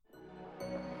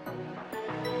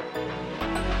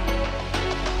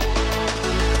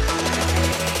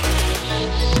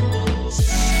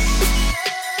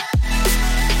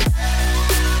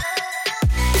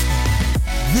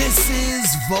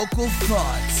Vocal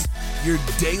Thoughts, your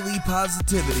daily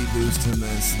positivity boost in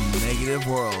this negative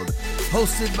world.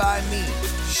 Hosted by me,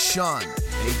 Sean,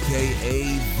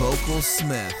 aka Vocal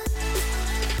Smith.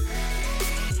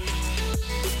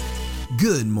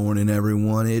 Good morning,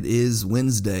 everyone. It is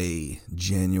Wednesday,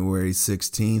 January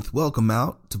 16th. Welcome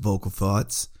out to Vocal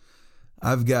Thoughts.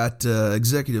 I've got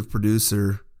executive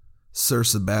producer Sir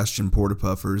Sebastian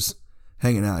Portapuffers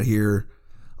hanging out here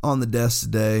on the desk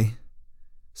today.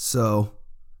 So,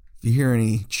 if you hear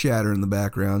any chatter in the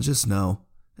background, just know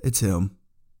it's him.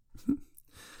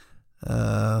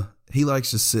 He likes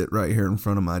to sit right here in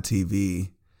front of my TV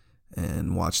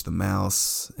and watch the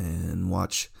mouse and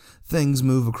watch things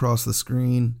move across the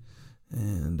screen.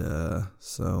 And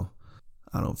so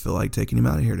I don't feel like taking him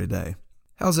out of here today.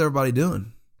 How's everybody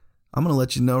doing? I'm going to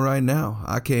let you know right now.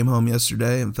 I came home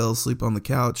yesterday and fell asleep on the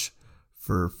couch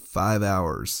for 5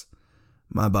 hours.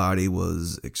 My body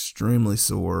was extremely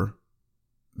sore,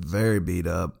 very beat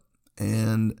up.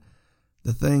 And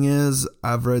the thing is,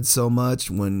 I've read so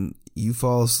much, when you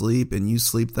fall asleep and you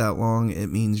sleep that long, it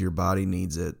means your body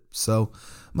needs it. So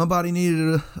my body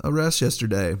needed a rest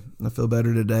yesterday. I feel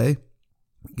better today.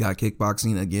 Got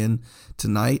kickboxing again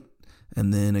tonight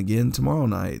and then again tomorrow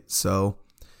night. So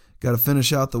got to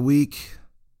finish out the week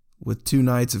with 2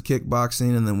 nights of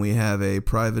kickboxing, and then we have a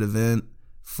private event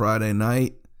Friday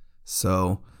night.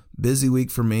 So busy week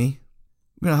for me.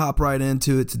 I'm going to hop right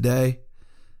into it today.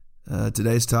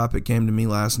 Today's topic came to me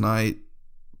last night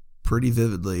pretty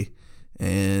vividly,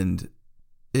 and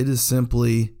it is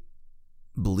simply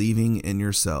believing in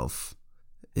yourself.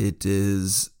 It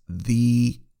is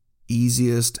the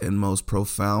easiest and most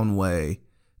profound way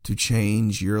to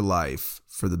change your life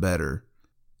for the better.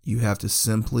 You have to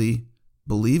simply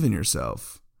believe in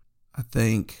yourself. I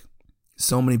think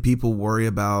so many people worry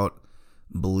about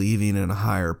believing in a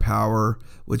higher power,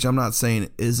 which I'm not saying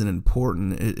isn't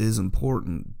important. It is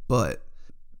important, but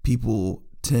people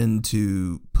tend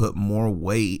to put more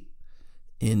weight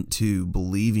into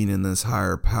believing in this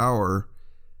higher power.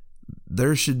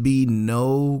 There should be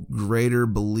no greater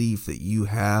belief that you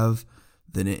have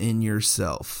than in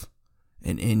yourself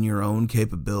and in your own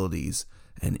capabilities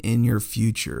and in your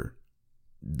future.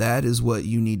 That is what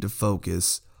you need to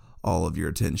focus all of your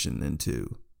attention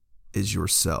into, is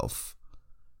yourself.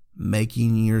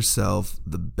 Making yourself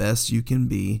the best you can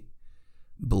be,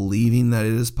 believing that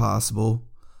it is possible,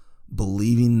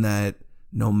 believing that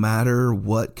no matter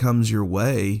what comes your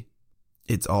way,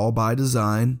 it's all by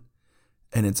design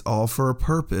and it's all for a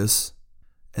purpose,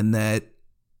 and that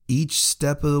each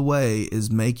step of the way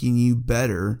is making you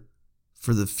better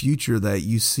for the future that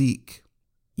you seek.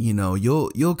 You know,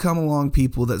 you'll come along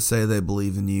people that say they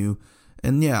believe in you,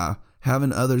 and yeah,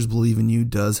 having others believe in you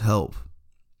does help.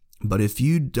 But if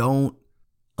you don't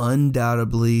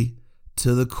undoubtedly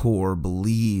to the core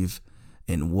believe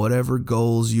in whatever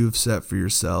goals you've set for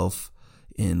yourself,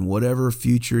 in whatever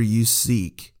future you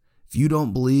seek, if you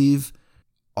don't believe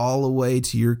all the way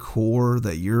to your core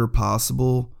that you're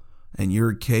possible and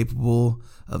you're capable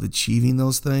of achieving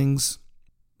those things,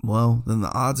 well, then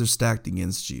the odds are stacked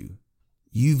against you.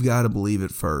 You've got to believe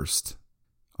it first.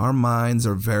 Our minds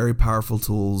are very powerful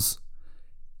tools,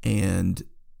 and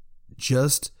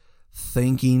just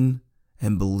thinking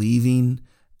and believing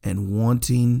and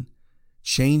wanting,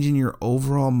 changing your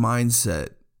overall mindset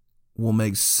will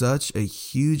make such a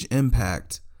huge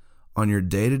impact on your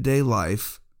day-to-day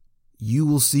life. You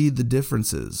will see the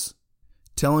differences.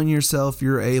 Telling yourself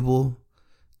you're able,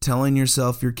 telling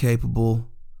yourself you're capable,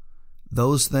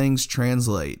 those things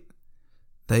translate.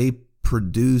 They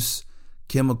produce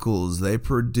chemicals. They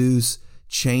produce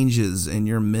changes in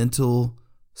your mental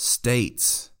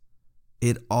states.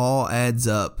 It all adds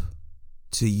up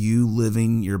to you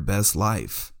living your best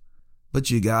life.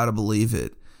 But you got to believe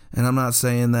it. And I'm not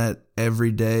saying that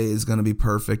every day is going to be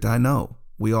perfect. I know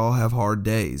we all have hard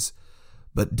days.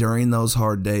 But during those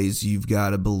hard days, you've got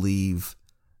to believe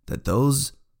that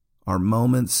those are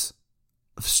moments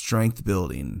of strength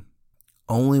building.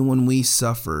 Only when we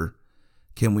suffer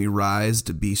can we rise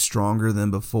to be stronger than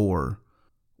before.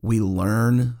 We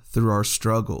learn through our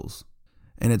struggles.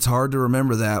 And it's hard to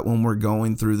remember that when we're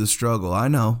going through the struggle. I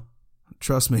know.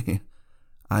 Trust me.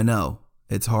 I know.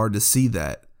 It's hard to see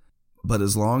that. But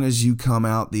as long as you come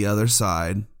out the other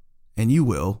side, and you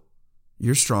will,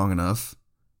 you're strong enough.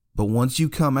 But once you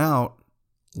come out,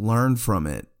 learn from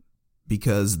it.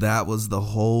 Because that was the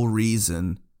whole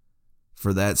reason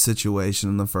for that situation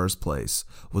in the first place,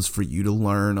 was for you to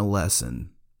learn a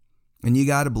lesson. And you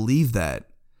got to believe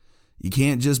that. You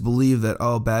can't just believe that,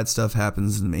 oh, bad stuff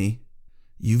happens to me.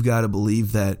 You've got to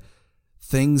believe that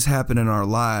things happen in our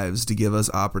lives to give us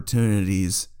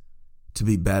opportunities to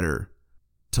be better,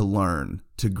 to learn,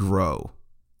 to grow.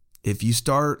 If you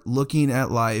start looking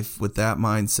at life with that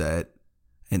mindset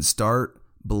and start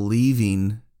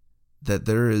believing that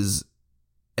there is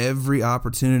every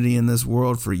opportunity in this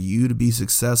world for you to be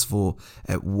successful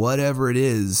at whatever it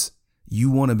is you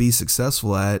want to be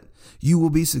successful at, you will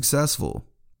be successful.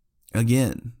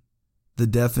 Again, the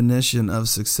definition of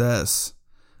success,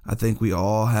 I think we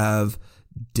all have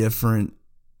different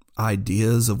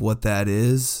ideas of what that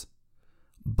is,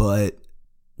 but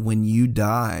when you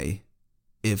die,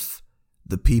 if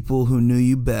the people who knew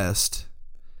you best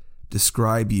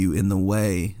describe you in the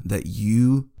way that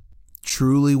you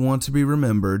truly want to be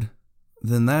remembered,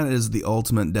 then that is the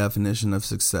ultimate definition of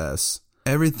success.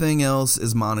 Everything else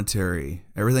is monetary.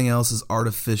 Everything else is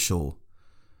artificial.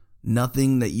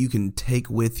 Nothing that you can take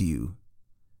with you.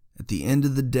 At the end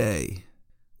of the day,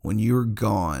 when you're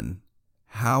gone,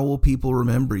 how will people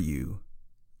remember you?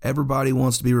 Everybody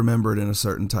wants to be remembered in a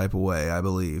certain type of way, I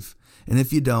believe. And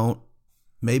if you don't,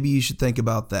 maybe you should think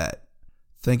about that.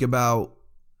 Think about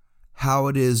how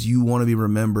it is you want to be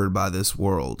remembered by this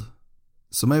world.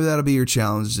 So maybe that'll be your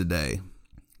challenge today.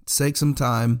 Take some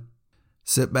time,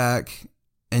 sit back,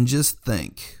 and just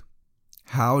think.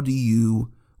 How do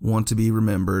you want to be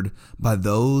remembered by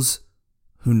those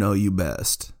who know you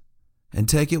best? And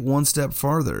take it one step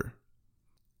farther.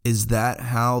 Is that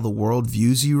how the world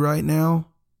views you right now?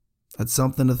 That's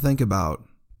something to think about.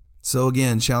 So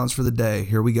again, challenge for the day.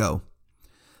 Here we go.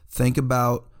 Think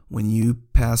about when you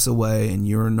pass away and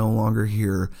you're no longer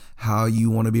here, how you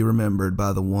want to be remembered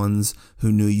by the ones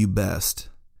who knew you best.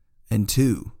 And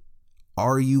 2,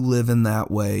 are you living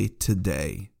that way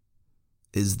today?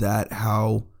 Is that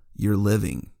how you're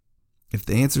living? If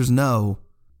the answer is no,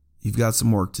 you've got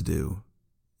some work to do.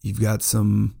 You've got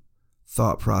some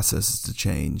thought processes to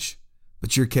change,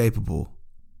 but you're capable.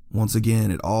 Once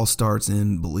again, it all starts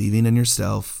in believing in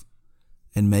yourself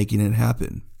and making it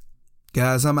happen.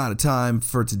 Guys, I'm out of time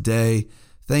for today.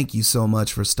 Thank you so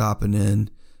much for stopping in.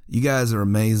 You guys are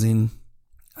amazing.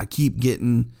 I keep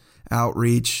getting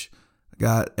outreach. I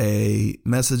got a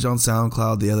message on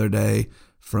SoundCloud the other day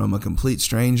from a complete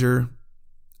stranger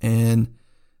and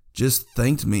just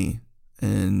thanked me.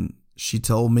 And she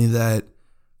told me that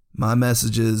my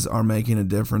messages are making a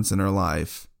difference in her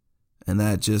life. And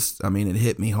that just, it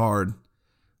hit me hard.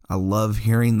 I love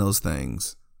hearing those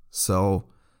things. So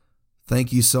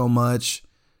thank you so much.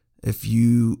 If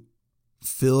you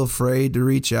feel afraid to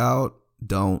reach out,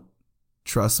 don't.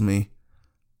 Trust me.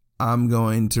 I'm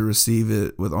going to receive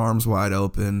it with arms wide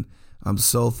open. I'm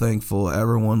so thankful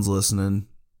everyone's listening.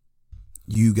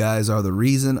 You guys are the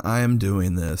reason I am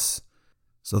doing this.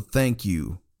 So thank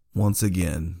you once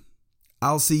again.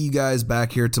 I'll see you guys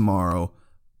back here tomorrow.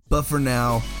 But for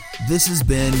now, this has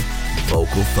been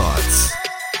Vocal Thoughts.